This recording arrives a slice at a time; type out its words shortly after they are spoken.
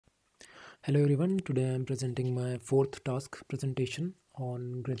Hello everyone, today I am presenting my fourth task presentation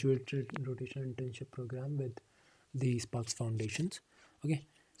on graduate rotation internship program with the Sparks Foundations. Okay,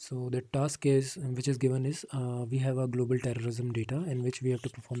 so the task is which is given is we have a global terrorism data in which we have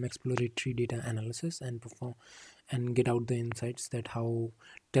to perform exploratory data analysis and perform and get out the insights that how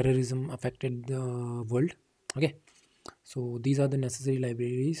terrorism affected the world. Okay, so these are the necessary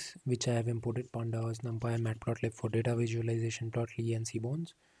libraries which I have imported: pandas, numpy, matplotlib for data visualization, plotly and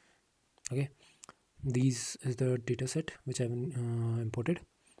seaborns. Okay, these is the dataset which I've imported.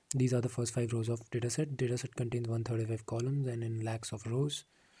 These are the first 5 rows of dataset. Dataset contains 135 columns and in lakhs of rows.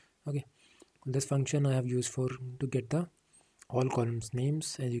 Okay, this function I have used for to get the all columns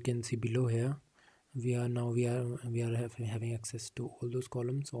names. As you can see below here, we are having access to all those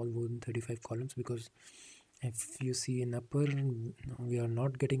columns, all 135 columns, because if you see in upper, we are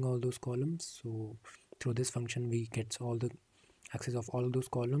not getting all those columns. So through this function we get all the access of all those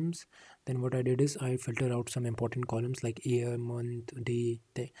columns. Then what I did is I filter out some important columns like year, month, day,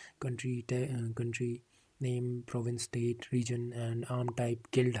 country, country name, province, state, region, and arm type,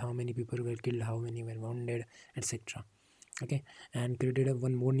 killed, how many people were killed, how many were wounded, etc. Okay, and created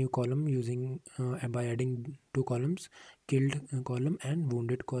one more new column using by adding 2 columns, killed column and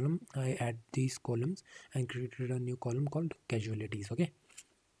wounded column. I add these columns and created a new column called casualties. Okay,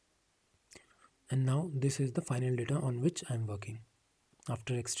 and now this is the final data on which I am working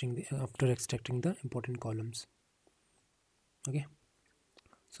after extracting the important columns. Okay,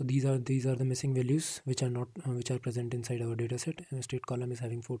 so these are the missing values which are not which are present inside our dataset. State column is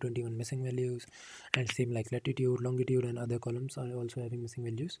having 421 missing values, and same like latitude, longitude, and other columns are also having missing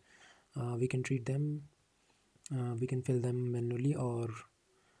values. We can treat them, we can fill them manually or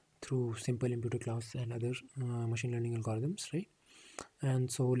through simple imputer class and other machine learning algorithms, right? And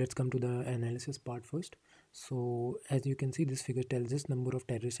so let's come to the analysis part first. So as you can see, this figure tells us number of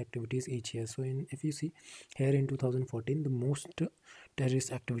terrorist activities each year. So if you see here in 2014, the most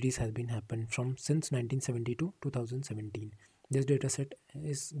terrorist activities has been happened from since 1970 to 2017. This data set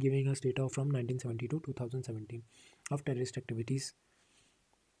is giving us data from 1970 to 2017 of terrorist activities.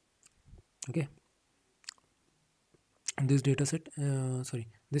 Okay, this data set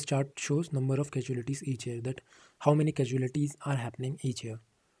this chart shows number of casualties each year, that how many casualties are happening each year.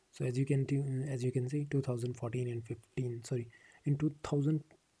 So as you can see, 2014 and 15, sorry, in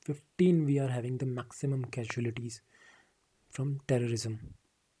 2015 we are having the maximum casualties from terrorism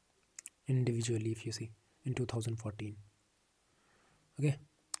individually, if you see, in 2014. Okay,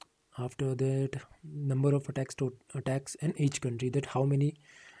 after that, number of attacks in each country, that how many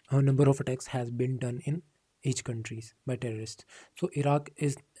number of attacks has been done in each countries by terrorists. So Iraq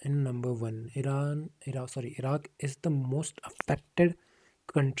is in number 1. Iraq is the most affected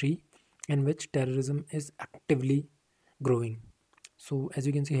country in which terrorism is actively growing. So as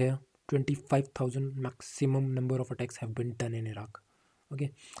you can see here, 25,000 maximum number of attacks have been done in Iraq.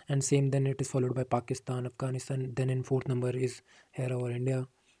 Okay, and same, then it is followed by Pakistan, Afghanistan, then in 4th number is here our India,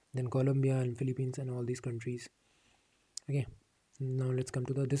 then Colombia and Philippines and all these countries. Okay, now let's come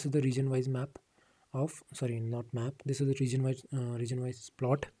to this is the region wise map of, sorry, not map, this is the region wise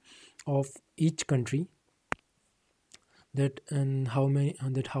plot of each country, that and how many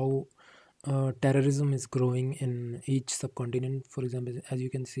that how terrorism is growing in each subcontinent. For example, as you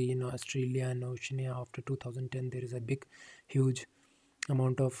can see in Australia and Oceania, after 2010 there is a big huge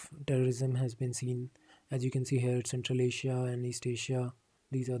amount of terrorism has been seen. As you can see here, Central Asia and East Asia,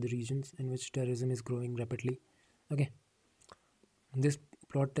 these are the regions in which terrorism is growing rapidly. Okay, this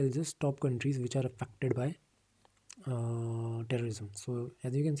plot tells us top countries which are affected by terrorism. So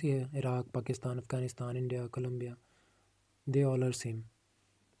as you can see here, Iraq, Pakistan, Afghanistan, India, Colombia, they all are same.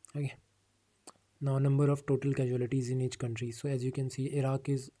 Okay, now number of total casualties in each country. So as you can see, Iraq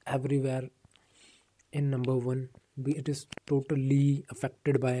is everywhere in number 1. It is totally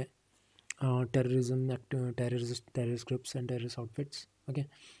affected by terrorism, terrorist groups and terrorist outfits. Okay,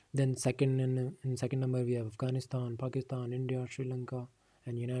 then second, in second number we have Afghanistan, Pakistan, India, Sri Lanka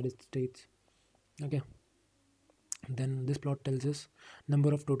and United States. Okay, then this plot tells us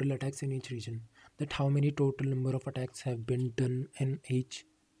number of total attacks in each region, that how many total number of attacks have been done in each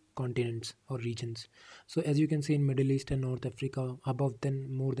continents or regions. So as you can see, in Middle East and North Africa, above then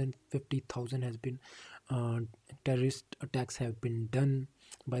more than 50,000 has been terrorist attacks have been done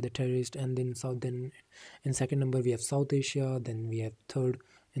by the terrorist. And then in second number we have South Asia, then we have third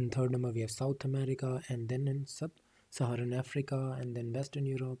number we have South America, and then in sub-Saharan Africa, and then Western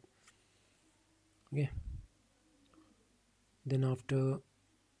Europe. Okay, then after,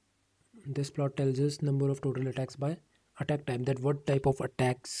 this plot tells us number of total attacks by attack type, that what type of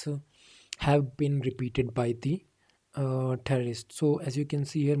attacks have been repeated by the terrorists. So as you can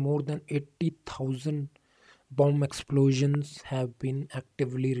see here, more than 80,000 bomb explosions have been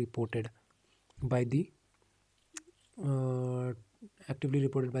actively reported by the uh,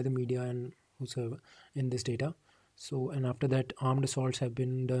 media and whosoever in this data. So, and after that, armed assaults have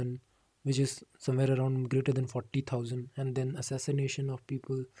been done, which is somewhere around greater than 40,000, and then assassination of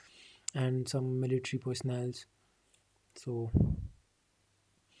people and some military personnel. So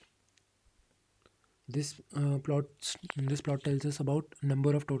this plot tells us about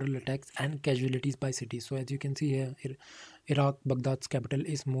number of total attacks and casualties by city. So as you can see here, Iraq, Baghdad's capital,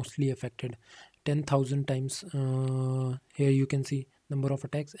 is mostly affected 10,000 times. Here you can see number of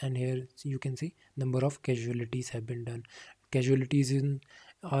attacks, and here you can see number of casualties have been done. Casualties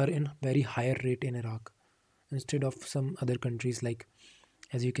are in very higher rate in Iraq instead of some other countries, like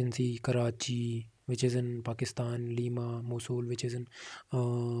as you can see Karachi, which is in Pakistan, Lima, Mosul, which is in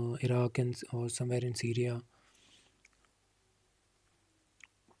Iraq, and or somewhere in Syria.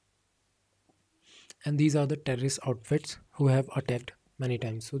 And these are the terrorist outfits who have attacked many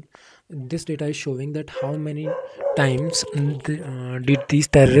times. So this data is showing that how many times did these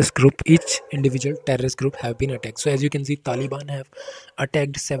terrorist group, each individual terrorist group, have been attacked. So as you can see, Taliban have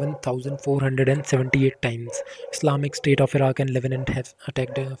attacked 7,478 times. Islamic State of Iraq and Lebanon have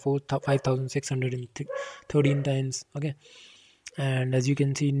attacked 5,613 times. Okay. And as you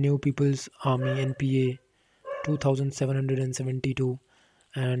can see, New People's Army, NPA, 2,772.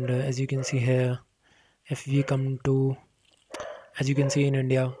 And as you can see here, if we come to, as you can see in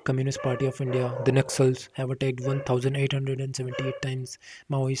India, Communist Party of India, the Naxals have attacked 1,878 times,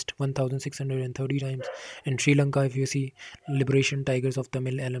 Maoist 1,630 times. In Sri Lanka, if you see, Liberation Tigers of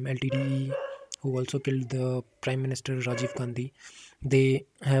Tamil LTTE, who also killed the Prime Minister Rajiv Gandhi, they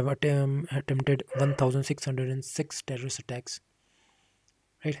have attempted 1,606 terrorist attacks.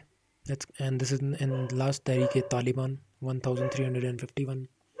 Right? And this is in last Tehreek-e-Taliban, 1,351.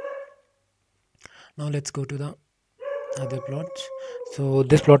 Now let's go to the other plots. So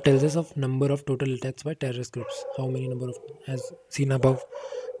this plot tells us of number of total attacks by terrorist groups. How many number of, as seen above.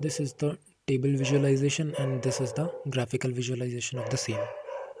 This is the table visualization, and this is the graphical visualization of the same.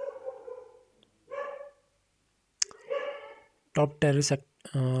 Top terrorist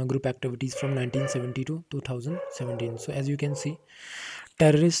group activities from 1970 to 2017. So as you can see,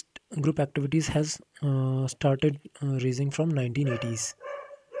 terrorist group activities has started raising from 1980s.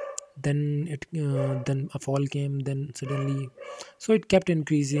 Then a fall came, then suddenly, so it kept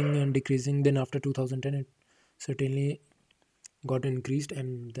increasing and decreasing. Then after 2010 it certainly got increased,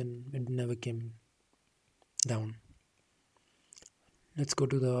 and then it never came down. Let's go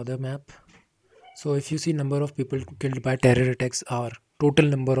to the other map. So if you see, number of people killed by terror attacks, are total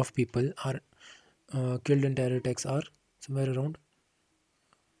number of people are killed in terror attacks are somewhere around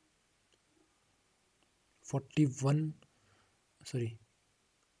 41, sorry,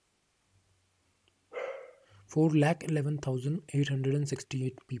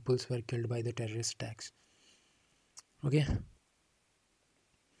 4,11,868 people were killed by the terrorist attacks. Okay.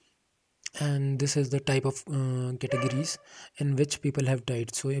 And this is the type of categories in which people have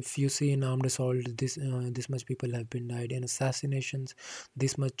died. So if you see in armed assault, this much people have been died. In assassinations,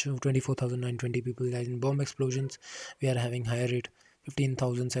 this much, 24,920 people died. In bomb explosions, we are having higher rate,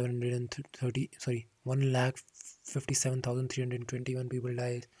 15,730, sorry, 1,57,321 people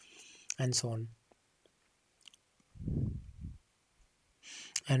died, and so on.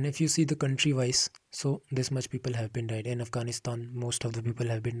 And if you see the country wise, so this much people have been died. In Afghanistan, most of the people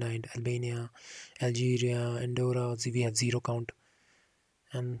have been died. Albania, Algeria, Andorra, we have zero count,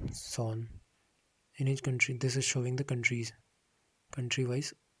 and so on. In each country, this is showing the country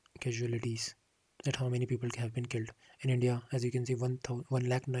wise casualties, that how many people have been killed. In India, as you can see,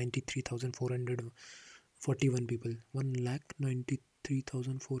 1,93,441 people.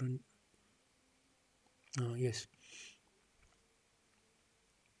 1,93,400. Yes.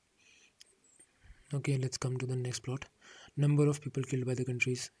 Okay, let's come to the next plot. Number of people killed by the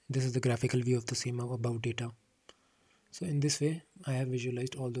countries. This is the graphical view of the same above data. So in this way, I have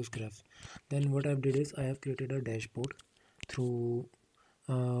visualized all those graphs. Then what I've did is I have created a dashboard through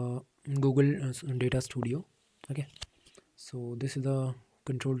Google Data Studio. Okay, so this is the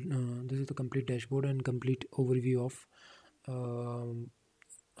this is the complete dashboard and complete overview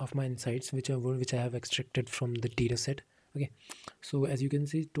of my insights, which I have extracted from the data set. Okay, so as you can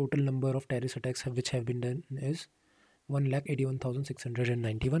see, total number of terrorist attacks which have been done is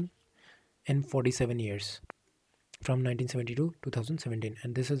 1,81,691 in 47 years from 1970 to 2017.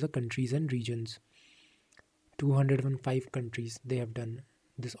 And this is the countries and regions. 205 countries they have done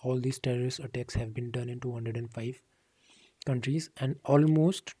this. All these terrorist attacks have been done in 205 countries, and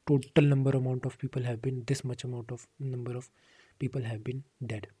almost total number amount of people have been, this much amount of number of people have been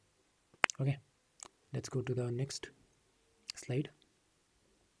dead. Okay, let's go to the next slide.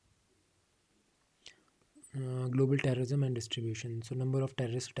 Global terrorism and distribution. So number of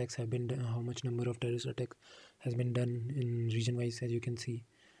terrorist attacks have been done, how much number of terrorist attacks has been done in region wise, as you can see.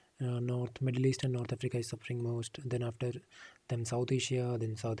 North Middle East and North Africa is suffering most, then after them South Asia,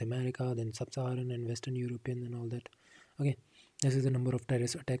 then South America, then Sub-Saharan and Western European and all that. Okay, this is the number of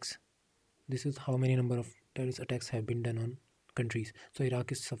terrorist attacks. This is how many number of terrorist attacks have been done on countries. So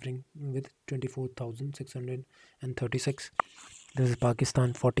Iraq is suffering with 24,636. This is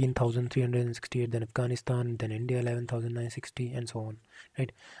Pakistan 14,368, then Afghanistan, then India 11,960, and so on.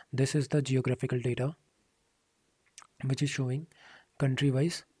 Right. This is the geographical data which is showing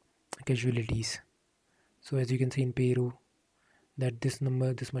country-wise casualties. So as you can see in Peru, that this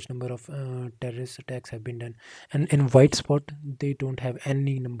much number of terrorist attacks have been done, and in white spot they don't have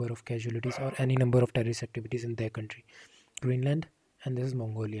any number of casualties or any number of terrorist activities in their country. Greenland, and this is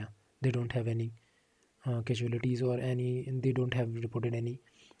Mongolia, they don't have any casualties or they don't have reported any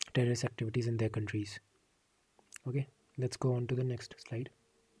terrorist activities in their countries. Okay, let's go on to the next slide.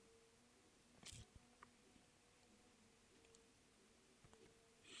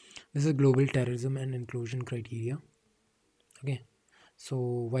 This is global terrorism and inclusion criteria. Okay, so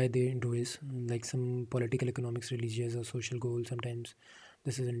why they do is like some political, economics, religious or social goals. Sometimes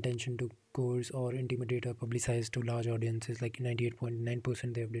this is intention to coerce or intimidate or publicize to large audiences, like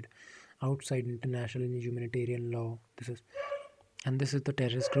 98.9% they have did outside international and humanitarian law. This is the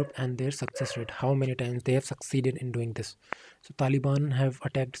terrorist group and their success rate, how many times they have succeeded in doing this. So Taliban have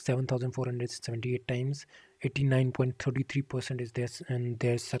attacked 7,478 times. 89.33% is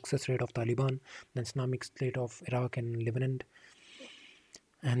their success rate of Taliban. Then Islamic State of Iraq and Lebanon,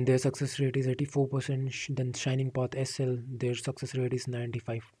 and their success rate is 84%. Then Shining Path SL, their success rate is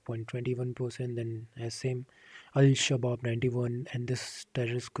 95.21%. Then as same Al Shabaab 91, and this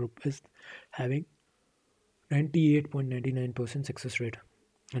terrorist group is having 98.99% success rate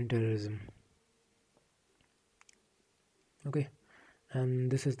in terrorism. Okay,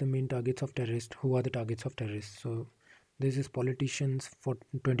 and this is the main targets of terrorists. Who are the targets of terrorists? So this is politicians, for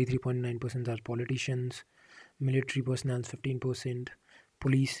 23.9% are politicians, military personnel 15%,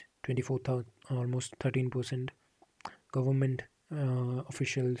 police 24,000, almost 13%, government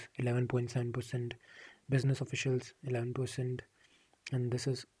officials 11.7%, business officials 11%, and this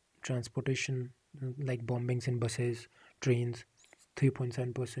is transportation, like bombings in buses, trains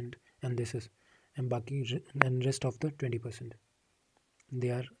 3.7%, and this is and rest of the 20%,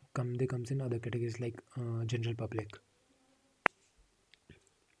 they comes in other categories like general public.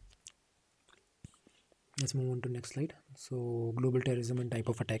 Let's move on to next slide. So global terrorism and type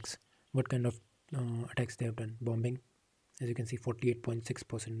of attacks. What kind of attacks they have done? Bombing, as you can see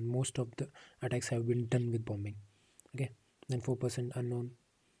 48.6%. Most of the attacks have been done with bombing. Okay, then 4% unknown.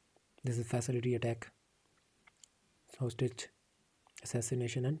 This is facility attack, hostage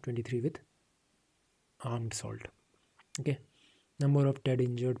assassination, and 23 with armed assault. Okay, number of dead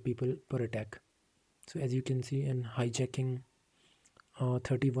injured people per attack. So as you can see in hijacking,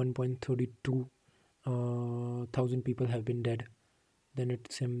 31.32 thousand people have been dead. Then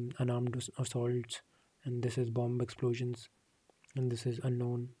it's unarmed assaults, and this is bomb explosions, and this is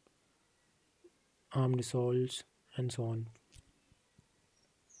unknown armed assaults, and so on.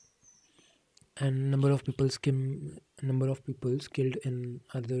 And number of people killed in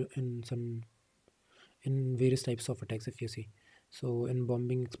various types of attacks, if you see. So in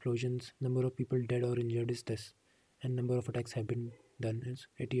bombing explosions, number of people dead or injured is this, and number of attacks have been done is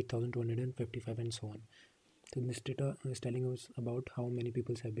 88,255, and so on. So this data is telling us about how many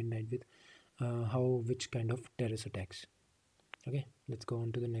people have been died with which kind of terrorist attacks. Okay, let's go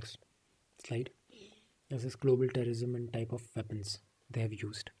on to the next slide. This is global terrorism and type of weapons they have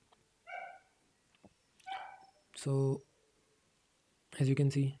used. So as you can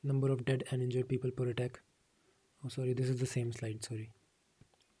see, number of dead and injured people per attack. Oh sorry, this is the same slide, sorry.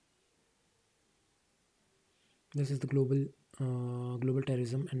 This is the global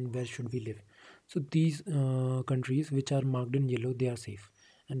terrorism and where should we live. So these countries which are marked in yellow, they are safe,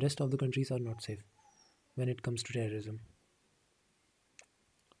 and rest of the countries are not safe when it comes to terrorism.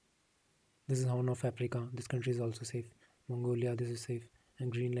 This is Horn of Africa, this country is also safe. Mongolia, this is safe,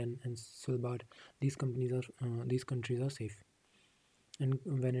 and Greenland and Svalbard, these countries are safe. And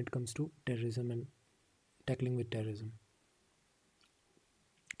when it comes to terrorism and tackling with terrorism,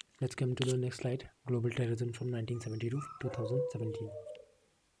 let's come to the next slide. Global terrorism from 1970 to 2017.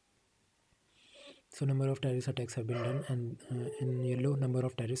 So number of terrorist attacks have been done, and in yellow number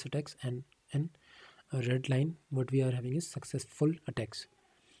of terrorist attacks, and in red line, what we are having is successful attacks.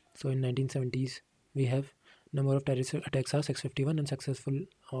 So in 1970s, we have number of terrorist attacks are 651 and successful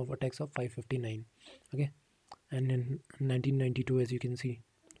of attacks of 559. Okay, and in 1992, as you can see,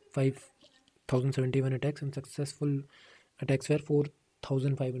 5,071 attacks and successful attacks were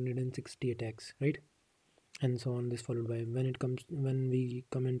 4,560 attacks, right? And so on. This followed by when we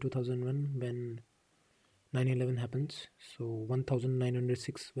come in 2001, when 9/11 happens. So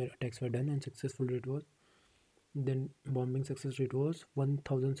 1,906 where attacks were done and successful rate was, then bombing success rate was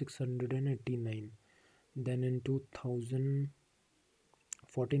 1,689. Then in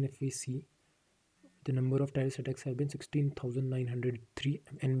 2014, if we see, the number of terrorist attacks have been 16,903,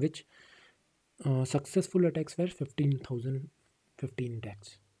 in which successful attacks were 15,015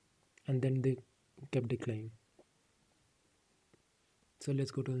 attacks, and then they kept declining. So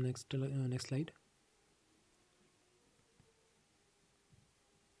let's go to the next slide.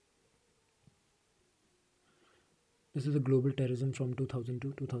 This is a global terrorism from 2000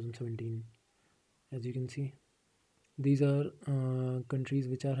 to 2017. As you can see, these are countries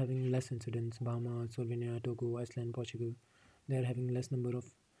which are having less incidents: Bahamas, Slovenia, Togo, Iceland, Portugal. They are having less number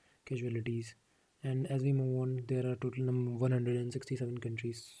of casualties. And as we move on, there are total 167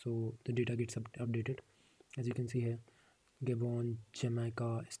 countries, so the data gets updated. As you can see here, Gabon,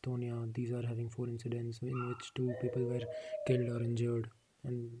 Jamaica, Estonia, these are having 4 incidents in which 2 people were killed or injured,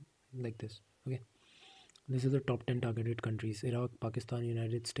 and like this. Okay, this is the top 10 targeted countries: Iraq, Pakistan,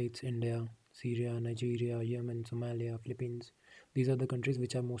 United States, India, Syria, Nigeria, Yemen, Somalia, Philippines. These are the countries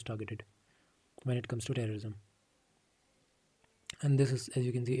which are most targeted when it comes to terrorism. And this is, as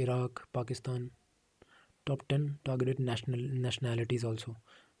you can see, Iraq, Pakistan, top 10 targeted nationalities also.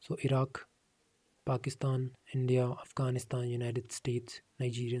 So Iraq, Pakistan, India, Afghanistan, United States,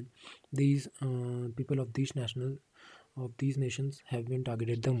 Nigerian. These people of these nations have been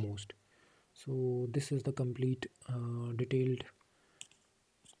targeted the most. So this is the complete detailed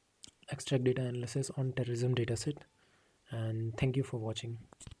extract data analysis on terrorism dataset, and thank you for watching.